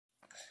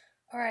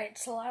Alright,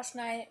 so last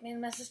night, me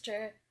and my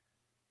sister,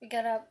 we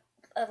got up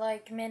at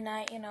like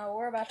midnight,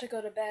 we're about to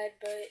go to bed,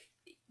 but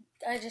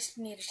I just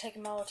need to take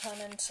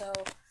melatonin, so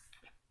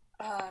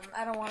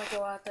I don't want to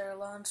go out there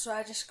alone, so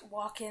I just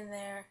walk in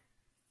there,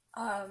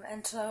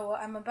 and so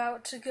I'm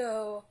about to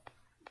go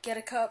get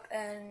a cup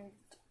and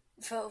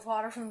fill it with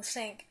water from the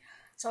sink.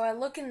 So I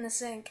look in the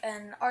sink,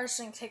 and our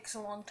sink takes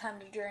a long time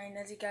to drain.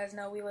 As you guys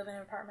know, we live in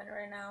an apartment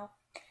right now.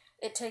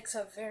 It takes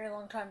a very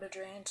long time to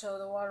drain, so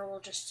the water will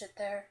just sit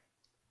there.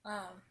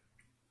 Um,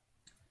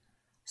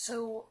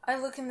 So I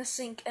look in the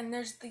sink and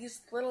there's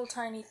these little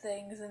tiny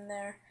things in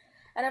there.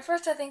 And at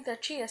first I think they're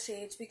chia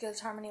seeds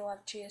because Harmony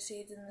left chia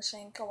seeds in the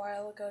sink a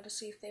while ago to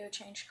see if they would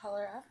change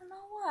color. I don't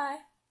know why.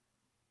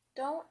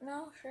 Don't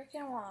know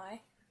freaking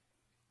why.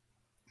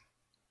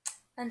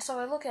 And so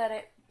I look at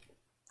it.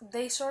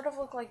 They sort of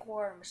look like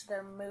worms.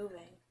 They're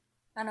moving.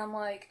 And I'm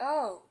like,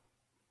 oh,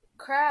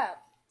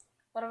 crap.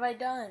 What have I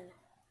done?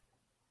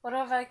 What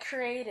have I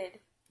created?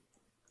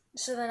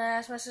 So then I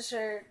asked my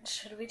sister,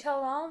 should we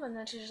tell mom? And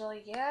then she's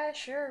like, yeah,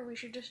 sure, we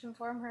should just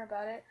inform her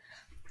about it.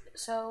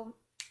 So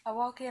I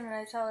walk in and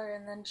I tell her,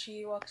 and then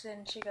she walks in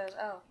and she goes,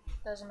 oh,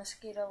 there's a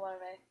mosquito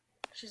larvae.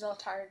 She's all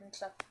tired and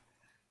stuff.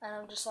 And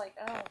I'm just like,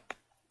 oh,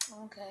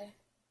 okay.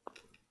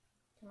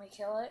 Can we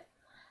kill it?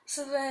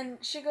 So then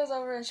she goes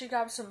over and she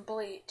grabs some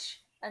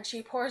bleach and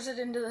she pours it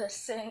into the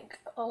sink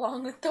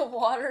along with the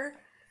water.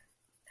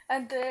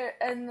 And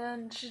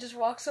then she just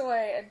walks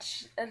away,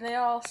 and they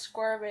all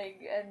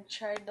squirming and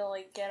trying to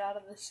like get out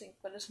of the sink,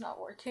 but it's not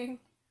working.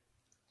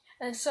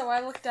 And so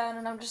I look down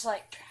and I'm just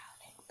like, drown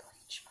in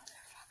bleach,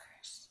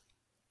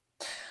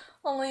 motherfuckers.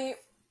 Only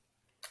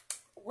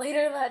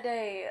later that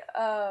day,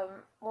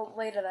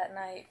 later that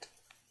night,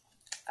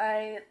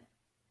 I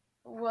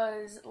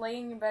was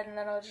laying in bed and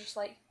then I was just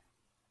like,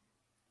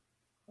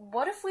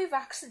 what if we've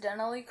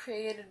accidentally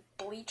created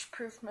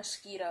bleach-proof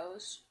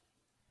mosquitoes?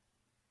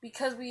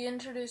 Because we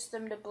introduced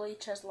them to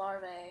bleach as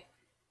larvae.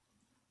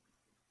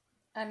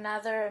 And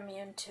now they're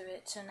immune to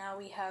it, so now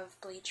we have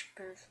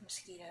bleach-proof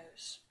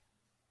mosquitoes.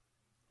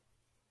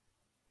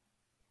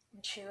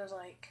 And she was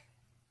like,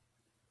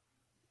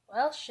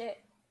 well,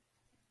 shit.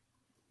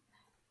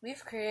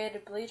 We've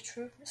created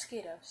bleach-proof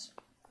mosquitoes.